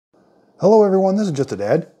Hello everyone, this is Just a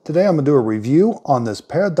Dad. Today I'm going to do a review on this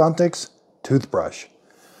PARODONTAX toothbrush.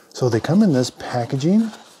 So they come in this packaging,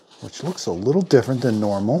 which looks a little different than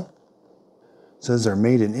normal. It says they're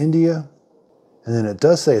made in India, and then it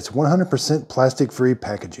does say it's 100% plastic-free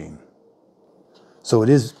packaging. So it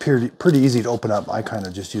is pretty easy to open up. I kind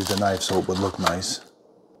of just used a knife so it would look nice.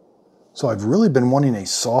 So I've really been wanting a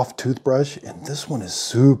soft toothbrush, and this one is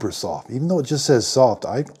super soft. Even though it just says soft,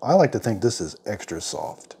 I like to think this is extra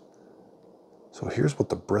soft. So here's what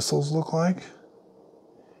the bristles look like.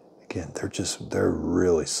 Again, they're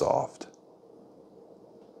really soft.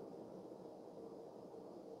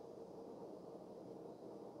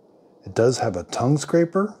 It does have a tongue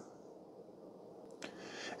scraper.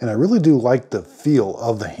 And I really do like the feel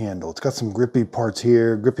of the handle. It's got some grippy parts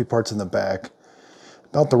here, grippy parts in the back.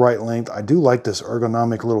 About the right length. I do like this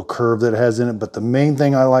ergonomic little curve that it has in it, but the main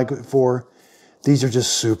thing I like it for, these are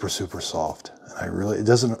just super soft. And it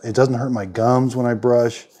doesn't hurt my gums when I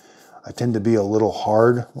brush. I tend to be a little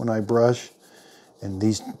hard when I brush. And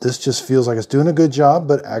this just feels like it's doing a good job,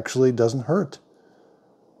 but actually doesn't hurt.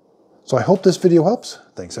 So I hope this video helps.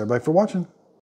 Thanks everybody for watching.